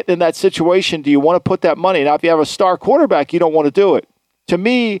kind of getting in that situation. Do you want to put that money? Now, if you have a star quarterback, you don't want to do it. To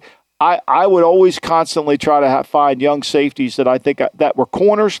me, I would always constantly try to find young safeties that I think that were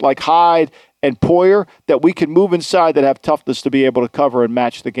corners like Hyde and Poyer that we can move inside that have toughness to be able to cover and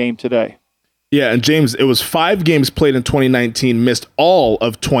match the game today. Yeah, and James, it was 5 games played in 2019, missed all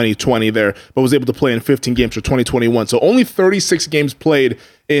of 2020 there, but was able to play in 15 games for 2021. So only 36 games played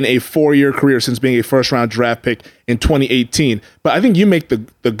in a 4-year career since being a first-round draft pick in 2018. But I think you make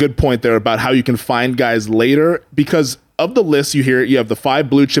the good point there about how you can find guys later because of the list you have the 5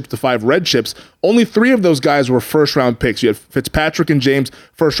 blue chips, the 5 red chips. Only 3 of those guys were first-round picks. You had Fitzpatrick and James,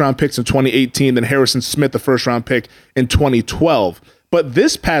 first-round picks in 2018, then Harrison Smith, the first-round pick in 2012. But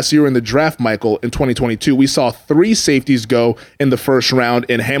this past year in the draft, Michael, in 2022, we saw 3 safeties go in the first round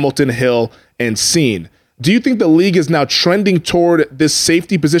in Hamilton, Hill, and Seen. Do you think the league is now trending toward this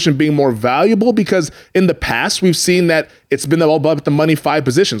safety position being more valuable? Because in the past, we've seen that it's been all about the money 5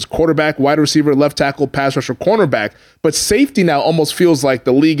 positions: quarterback, wide receiver, left tackle, pass rusher, cornerback. But safety now almost feels like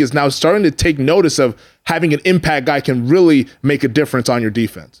the league is now starting to take notice of having an impact guy can really make a difference on your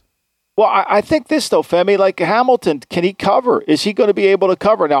defense. Well, I think this, though, Femi, like Hamilton, can he cover? Is he going to be able to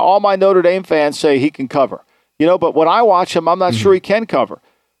cover? Now, all my Notre Dame fans say he can cover, but when I watch him, I'm not sure he can cover.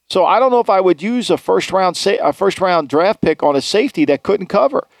 So I don't know if I would use a first round draft pick on a safety that couldn't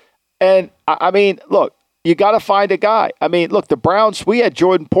cover. And I mean, look, you got to find a guy. I mean, look, the Browns, we had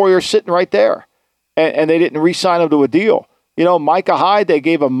Jordan Poyer sitting right there, and they didn't re-sign him to a deal. Micah Hyde, they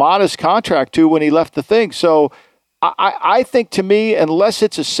gave a modest contract to when he left the thing. So I think, to me, unless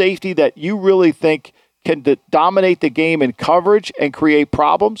it's a safety that you really think can dominate the game in coverage and create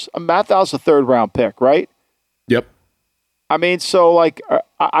problems, Mathau's a 3rd round pick, right? Yep. I mean, so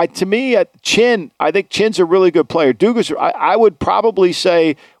to me, at Chin, I think Chin's a really good player. Dugas, I would probably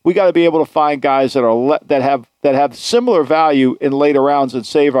say we got to be able to find guys that have similar value in later rounds and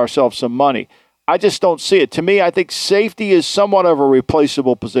save ourselves some money. I just don't see it. To me, I think safety is somewhat of a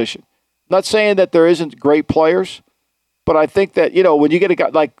replaceable position. I'm not saying that there isn't great players, but I think that when you get a guy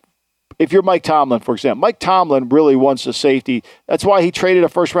like, if you're Mike Tomlin, for example, Mike Tomlin really wants a safety. That's why he traded a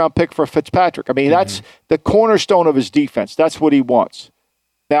first-round pick for Fitzpatrick. I mean, that's the cornerstone of his defense. That's what he wants.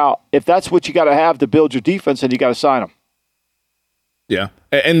 Now, if that's what you got to have to build your defense, then you got to sign him. Yeah.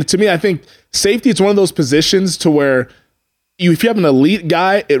 And to me, I think safety is one of those positions to where if you have an elite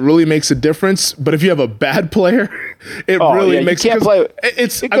guy, it really makes a difference. But if you have a bad player, it really makes. You can't play.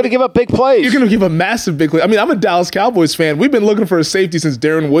 You're going to give up big plays. You're going to give a massive big play. I mean, I'm a Dallas Cowboys fan. We've been looking for a safety since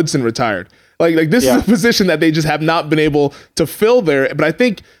Darren Woodson retired. Like this is a position that they just have not been able to fill there. But I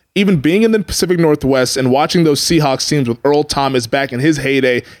think even being in the Pacific Northwest and watching those Seahawks teams with Earl Thomas back in his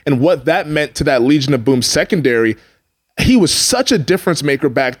heyday and what that meant to that Legion of Boom secondary, he was such a difference maker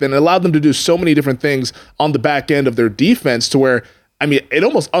back then. It allowed them to do so many different things on the back end of their defense to where, I mean, it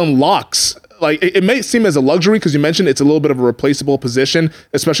almost unlocks. Like, it may seem as a luxury because you mentioned it's a little bit of a replaceable position,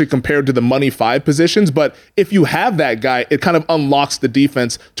 especially compared to the money 5 positions. But if you have that guy, it kind of unlocks the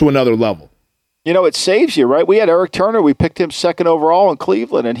defense to another level. You know, it saves you, right? We had Eric Turner. We picked him 2nd overall in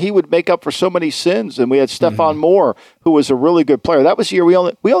Cleveland, and he would make up for so many sins. And we had Stephon Moore, who was a really good player. That was the year we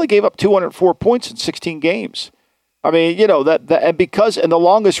only gave up 204 points in 16 games. I mean, you know, that and the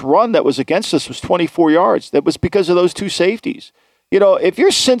longest run that was against us was 24 yards. That was because of those 2 safeties. You know, if you're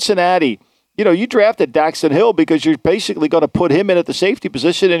Cincinnati, you know, you drafted Daxton Hill because you're basically going to put him in at the safety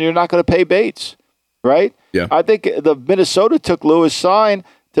position and you're not going to pay Bates, right? Yeah. I think the Minnesota took Lewis Sign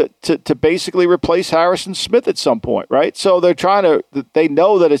to basically replace Harrison Smith at some point, right? So they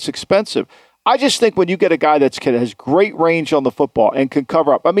know that it's expensive. I just think when you get a guy that has great range on the football and can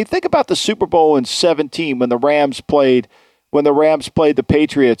cover up. I mean, think about the Super Bowl in 2017 when the Rams played the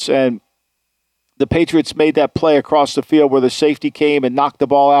Patriots and the Patriots made that play across the field where the safety came and knocked the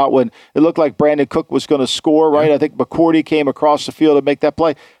ball out when it looked like Brandon Cook was going to score, right? I think McCourty came across the field to make that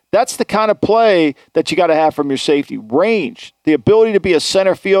play. That's the kind of play that you got to have from your safety. Range, the ability to be a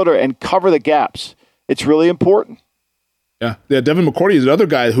center fielder and cover the gaps. It's really important. Yeah, Devin McCourty is another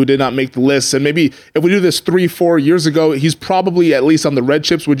guy who did not make the list. And maybe if we do this 3-4 years ago, he's probably at least on the red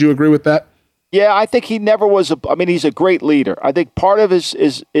chips. Would you agree with that? Yeah, I think he never was. He's a great leader. I think part of his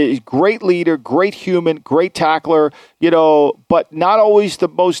is great leader, great human, great tackler, you know, but not always the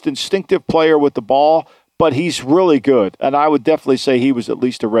most instinctive player with the ball, but he's really good. And I would definitely say he was at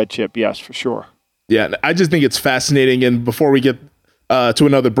least a red chip. Yes, for sure. Yeah, I just think it's fascinating. And before we get to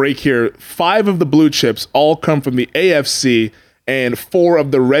another break here, 5 of the blue chips all come from the AFC and 4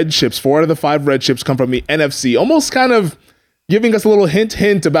 of the red chips, 4 out of the 5 red chips come from the NFC. Almost kind of giving us a little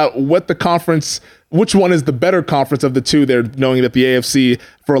hint about what the conference, which one is the better conference of the two there, knowing that the AFC,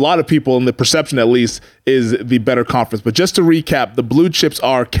 for a lot of people, in the perception at least, is the better conference. But just to recap, the blue chips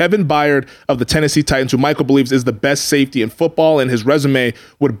are Kevin Byard of the Tennessee Titans, who Michael believes is the best safety in football, and his resume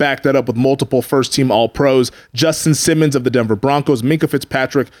would back that up with multiple first-team All-Pros. Justin Simmons of the Denver Broncos, Minkah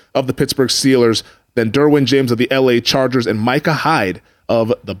Fitzpatrick of the Pittsburgh Steelers, then Derwin James of the LA Chargers, and Micah Hyde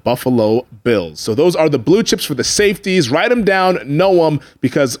of the Buffalo Bills. So those are the blue chips for the safeties. Write them down, know them,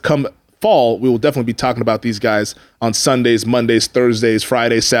 because come fall, we will definitely be talking about these guys on Sundays, Mondays, Thursdays,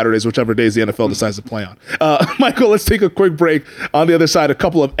 Fridays, Saturdays, whichever days the NFL decides to play on. Michael, let's take a quick break. On the other side, a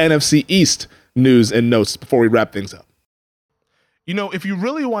couple of NFC East news and notes before we wrap things up. You know, if you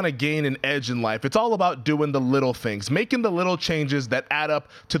really want to gain an edge in life, it's all about doing the little things, making the little changes that add up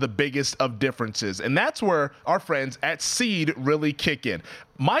to the biggest of differences. And that's where our friends at Seed really kick in.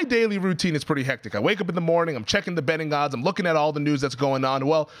 My daily routine is pretty hectic. I wake up in the morning, I'm checking the betting odds, I'm looking at all the news that's going on.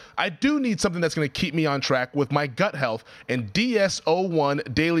 Well, I do need something that's going to keep me on track with my gut health, and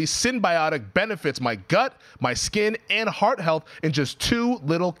DS-01 Daily Symbiotic benefits my gut, my skin, and heart health in just 2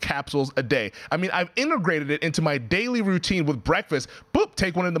 little capsules a day. I mean, I've integrated it into my daily routine with breakfast. Boop,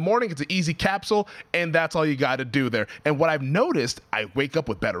 take one in the morning, it's an easy capsule, and that's all you got to do there. And what I've noticed, I wake up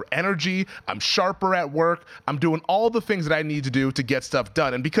with better energy, I'm sharper at work, I'm doing all the things that I need to do to get stuff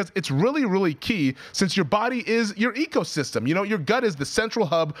done. And because it's really, really key, since your body is your ecosystem. You know, your gut is the central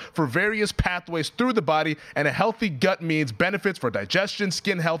hub for various pathways through the body, and a healthy gut means benefits for digestion,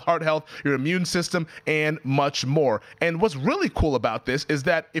 skin health, heart health, your immune system, and much more. And what's really cool about this is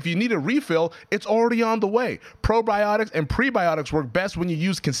that if you need a refill, it's already on the way. Probiotics and prebiotics work best when you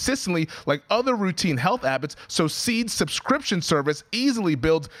use consistently like other routine health habits, so Seed's subscription service easily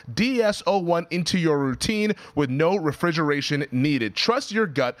builds DS-01 into your routine with no refrigeration needed. Trust your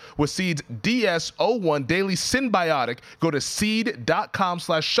gut with Seed's DS-01 Daily Symbiotic. Go to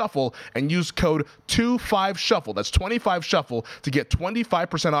seed.com/shuffle and use code 25SHUFFLE. That's 25SHUFFLE to get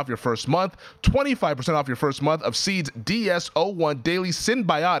 25% off your first month, 25% off your first month of Seed's DS-01 Daily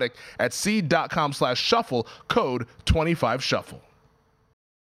Symbiotic at seed.com/shuffle, code 25SHUFFLE.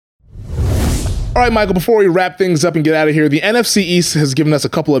 All right, Michael, before we wrap things up and get out of here, the NFC East has given us a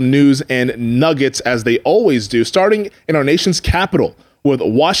couple of news and nuggets, as they always do, starting in our nation's capital with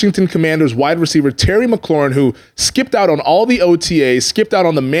Washington Commanders wide receiver Terry McLaurin, who skipped out on all the OTAs, skipped out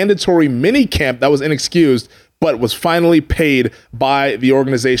on the mandatory mini camp that was inexcused, but was finally paid by the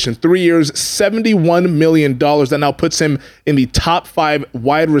organization. 3 years, $71 million. That now puts him in the top 5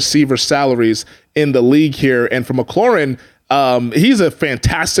 wide receiver salaries in the league here. And for McLaurin, he's a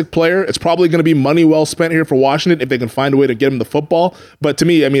fantastic player. It's probably going to be money well spent here for Washington if they can find a way to get him the football. But to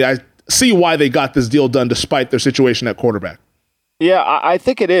me, I mean, I see why they got this deal done despite their situation at quarterback. Yeah, I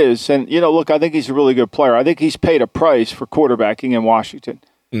think it is. And, you know, look, I think he's a really good player. I think he's paid a price for quarterbacking in Washington.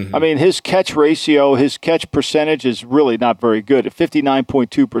 I mean, his catch ratio, his catch percentage is really not very good at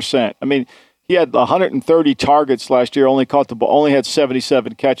 59.2%. I mean, he had 130 targets last year, only caught the ball, only had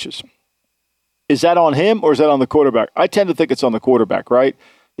 77 catches. Is that on him or is that on the quarterback? I tend to think it's on the quarterback, right?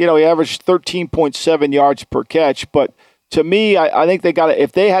 He averaged 13.7 yards per catch, but to me, I think they got it.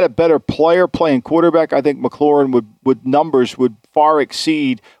 If they had a better player playing quarterback, I think McLaurin numbers would far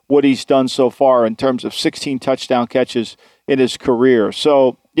exceed what he's done so far in terms of 16 touchdown catches in his career.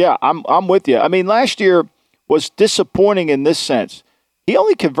 So, yeah, I'm with you. I mean, last year was disappointing in this sense. He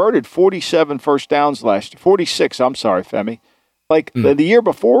only converted 47 first downs last year. 46, I'm sorry, Femi. Like the year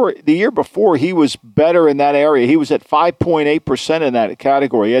before he was better in that area. He was at 5.8% in that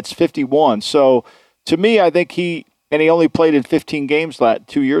category. It's 51. So, to me, I think he only played in 15 games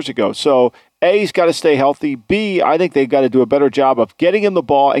 2 years ago. So, A, he's got to stay healthy. B, I think they've got to do a better job of getting him the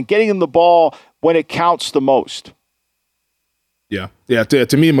ball and getting him the ball when it counts the most. Yeah.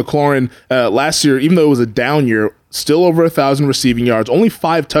 To me, McLaurin last year, even though it was a down year, still over 1,000 receiving yards, only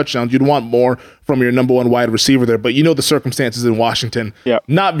 5 touchdowns. You'd want more from your number one wide receiver there, but the circumstances in Washington,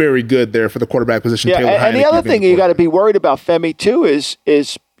 not very good there for the quarterback position. Yeah, and the other thing you got to be worried about, Femi, too, is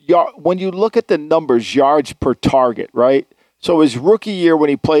when you look at the numbers, yards per target, right? So his rookie year when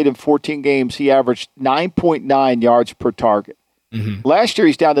he played in 14 games, he averaged 9.9 yards per target. Mm-hmm. Last year,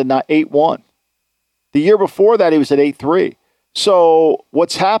 he's down to 8.1. The year before that, he was at 8.3. So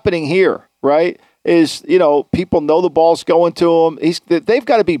what's happening here, right, is, people know the ball's going to him. They've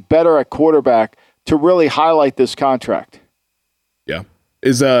got to be better at quarterback to really highlight this contract. Yeah.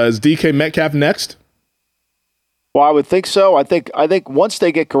 Is DK Metcalf next? Well, I would think so. I think once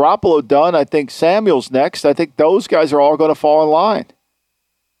they get Garoppolo done, I think Samuel's next. I think those guys are all going to fall in line.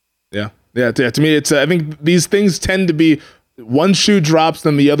 Yeah. To me, I think these things tend to be one shoe drops,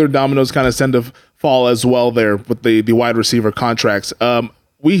 then the other dominoes kind of tend to fall as well there with the wide receiver contracts.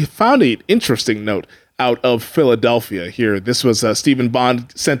 We found an interesting note out of Philadelphia here. This was Stephen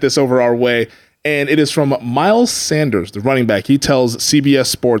Bond sent this over our way, and it is from Miles Sanders, the running back. He tells CBS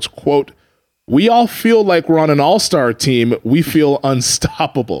Sports, quote, "We all feel like we're on an all-star team. We feel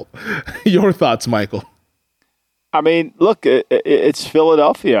unstoppable." Your thoughts, Michael? I mean, look, it's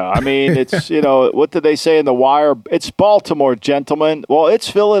Philadelphia. I mean, it's, what did they say in The Wire? It's Baltimore, gentlemen. Well, it's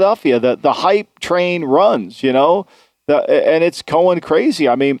Philadelphia. The hype train runs, and it's going crazy.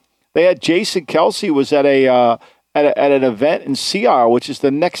 I mean, they had Jason Kelsey was at an event in Seattle, which is the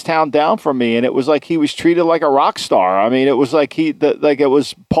next town down from me, and it was like he was treated like a rock star. I mean, it was like it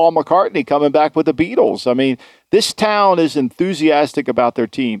was Paul McCartney coming back with the Beatles. I mean, this town is enthusiastic about their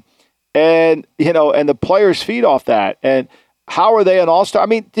team. And, and the players feed off that. And how are they an all-star? I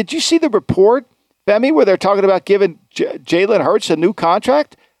mean, did you see the report, Femi, where they're talking about giving Jalen Hurts a new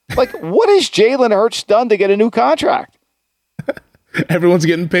contract? Like, what has Jalen Hurts done to get a new contract? Everyone's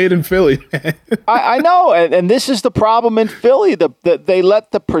getting paid in Philly. I know. And this is the problem in Philly. They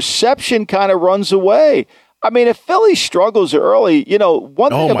let the perception kind of runs away. I mean, if Philly struggles early,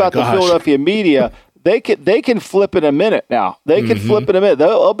 one thing about the Philadelphia media – They can flip in a minute now. They can flip in a minute.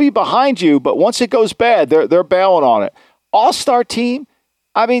 They'll be behind you, but once it goes bad, they're bailing on it. All-star team,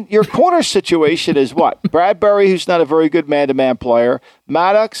 I mean, your corner situation is what? Bradbury, who's not a very good man-to-man player,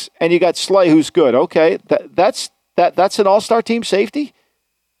 Maddox, and you got Slay, who's good. Okay, that's an all-star team safety?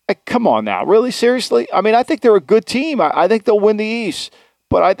 Come on now. Really? Seriously? I mean, I think they're a good team. I think they'll win the East,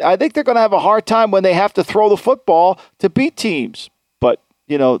 but I think they're going to have a hard time when they have to throw the football to beat teams.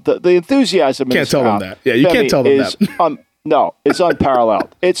 The enthusiasm. Can't tell them that. Yeah, you can't tell them that. No, it's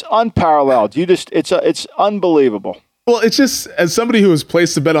unparalleled. It's unparalleled. It's unbelievable. Well, it's just, as somebody who has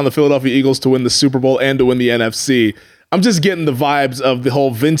placed a bet on the Philadelphia Eagles to win the Super Bowl and to win the NFC, I'm just getting the vibes of the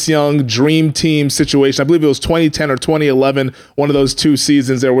whole Vince Young dream team situation. I believe it was 2010 or 2011, one of those 2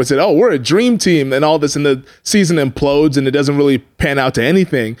 seasons there where it said, oh, we're a dream team and all this, and the season implodes and it doesn't really pan out to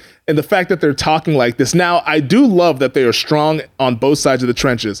anything. And the fact that they're talking like this now, I do love that they are strong on both sides of the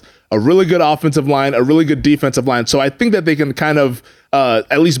trenches. A really good offensive line, a really good defensive line. So I think that they can kind of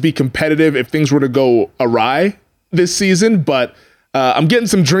at least be competitive if things were to go awry this season. But I'm getting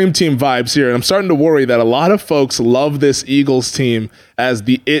some dream team vibes here, and I'm starting to worry that a lot of folks love this Eagles team as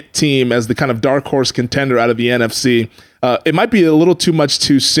the it team, as the kind of dark horse contender out of the NFC. It might be a little too much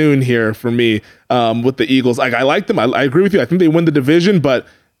too soon here for me with the Eagles. I like them. I agree with you. I think they win the division, but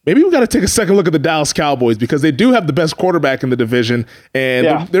maybe we got to take a second look at the Dallas Cowboys because they do have the best quarterback in the division,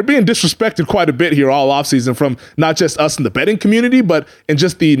 and they're being disrespected quite a bit here all offseason from not just us in the betting community, but in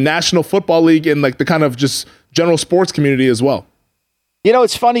just the National Football League and like the kind of just general sports community as well.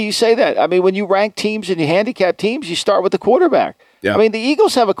 It's funny you say that. I mean, when you rank teams and you handicap teams, you start with the quarterback. Yeah. I mean, the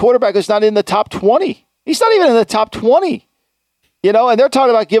Eagles have a quarterback who's not in the top 20. He's not even in the top 20. And they're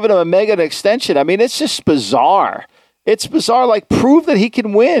talking about giving him a mega extension. I mean, it's just bizarre. It's bizarre. Like, prove that he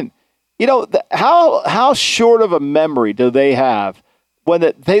can win. How short of a memory do they have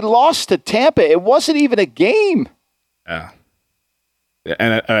when they lost to Tampa? It wasn't even a game. Yeah.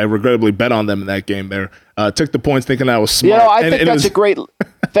 And I regrettably bet on them in that game there. Took the points thinking I was smart. I think that's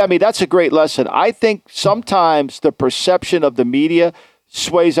Femi, that's a great lesson. I think sometimes the perception of the media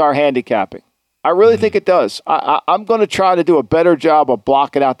sways our handicapping. I really think it does. I'm going to try to do a better job of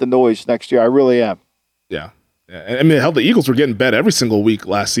blocking out the noise next year. I really am. Yeah. I mean, hell, the Eagles were getting bet every single week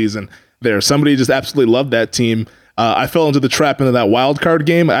last season there. Somebody just absolutely loved that team. I fell into the trap into that wild card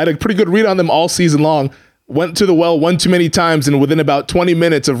game. I had a pretty good read on them all season long. Went to the well one too many times, and within about 20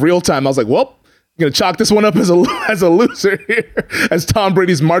 minutes of real time, I was like, well, I'm going to chalk this one up as a loser here as Tom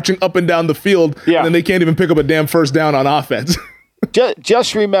Brady's marching up and down the field, and then they can't even pick up a damn first down on offense.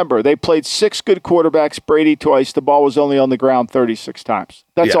 Just remember, they played 6 good quarterbacks, Brady twice. The ball was only on the ground 36 times.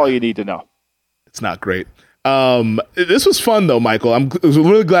 That's all you need to know. It's not great. This was fun, though, Michael. I'm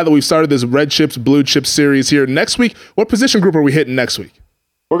really glad that we've started this Red Chips, Blue Chips series here. Next week, what position group are we hitting next week?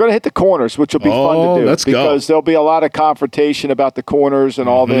 We're going to hit the corners, which will be fun to do. Because there'll be a lot of confrontation about the corners and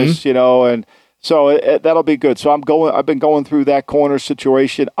all this, and so that'll be good. So I've been going through that corner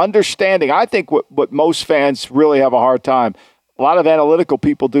situation, understanding. I think what most fans really have a hard time, a lot of analytical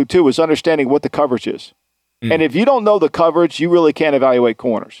people do too, is understanding what the coverage is. And if you don't know the coverage, you really can't evaluate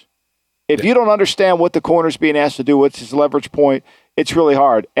corners. If you don't understand what the corner's being asked to do, what's his leverage point, it's really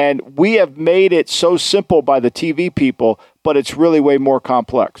hard. And we have made it so simple by the TV people, but it's really way more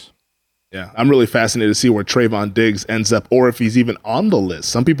complex. Yeah, I'm really fascinated to see where Trayvon Diggs ends up, or if he's even on the list.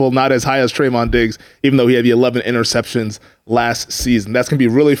 Some people not as high as Trayvon Diggs, even though he had the 11 interceptions last season. That's going to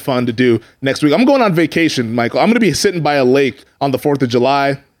be really fun to do next week. I'm going on vacation, Michael. I'm going to be sitting by a lake on the 4th of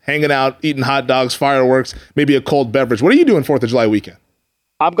July, hanging out, eating hot dogs, fireworks, maybe a cold beverage. What are you doing 4th of July weekend?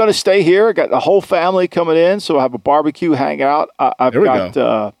 I'm going to stay here. I got the whole family coming in, so I'll have a barbecue, hang out.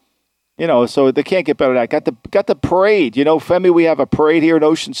 So they can't get better than that. Got the parade. Femi, we have a parade here in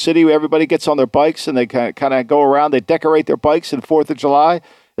Ocean City where everybody gets on their bikes and they kind of go around. They decorate their bikes on 4th of July.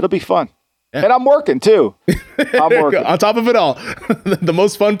 It'll be fun. Yeah. And I'm working, too. I'm working. On top of it all, the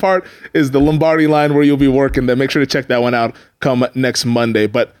most fun part is the Lombardi line where you'll be working. Then make sure to check that one out come next Monday.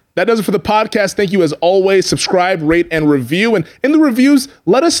 But that does it for the podcast. Thank you as always. Subscribe, rate, and review. And in the reviews,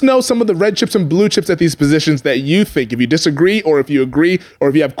 let us know some of the red chips and blue chips at these positions that you think. If you disagree or if you agree or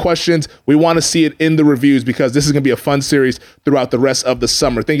if you have questions, we want to see it in the reviews because this is going to be a fun series throughout the rest of the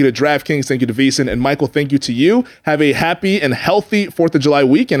summer. Thank you to DraftKings. Thank you to VSiN. And Michael, thank you to you. Have a happy and healthy 4th of July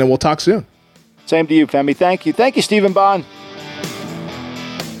weekend, and we'll talk soon. Same to you, Femi. Thank you. Thank you, Stephen Bond.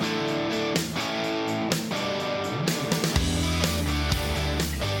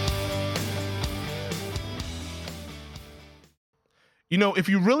 If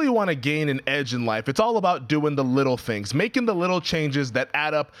you really want to gain an edge in life, it's all about doing the little things, making the little changes that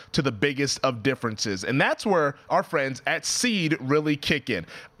add up to the biggest of differences. And that's where our friends at Seed really kick in.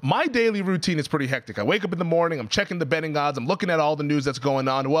 My daily routine is pretty hectic. I wake up in the morning, I'm checking the betting odds, I'm looking at all the news that's going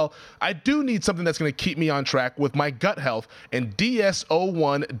on. Well, I do need something that's going to keep me on track with my gut health, and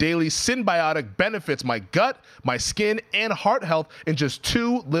DS-01 Daily Synbiotic benefits my gut, my skin, and heart health in just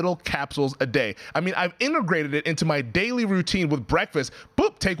 2 little capsules a day. I mean, I've integrated it into my daily routine with breakfast.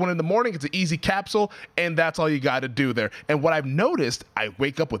 Boop, take one in the morning. It's an easy capsule, and that's all you got to do there. And what I've noticed, I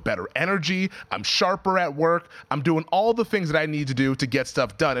wake up with better energy, I'm sharper at work, I'm doing all the things that I need to do to get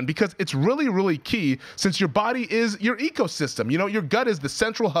stuff done. And because it's really, really key, since your body is your ecosystem. Your gut is the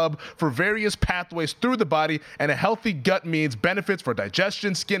central hub for various pathways through the body, and a healthy gut means benefits for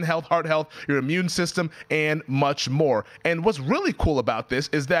digestion, skin health, heart health, your immune system, and much more. And what's really cool about this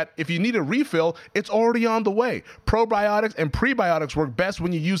is that if you need a refill, it's already on the way. Probiotics and prebiotics work best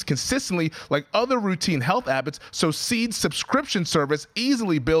when you use consistently like other routine health habits, so Seed's subscription service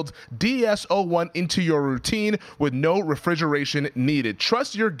easily builds DS-01 into your routine with no refrigeration needed.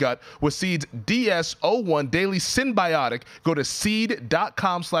 Trust your gut with Seed's DS-01 Daily Synbiotic. Go to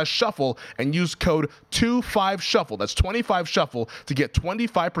seed.com/shuffle and use code 25SHUFFLE. That's 25SHUFFLE to get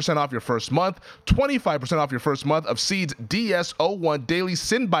 25% off your first month, 25% off your first month of Seed's DS-01 Daily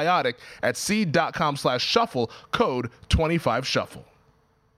Synbiotic at seed.com/shuffle, code 25SHUFFLE.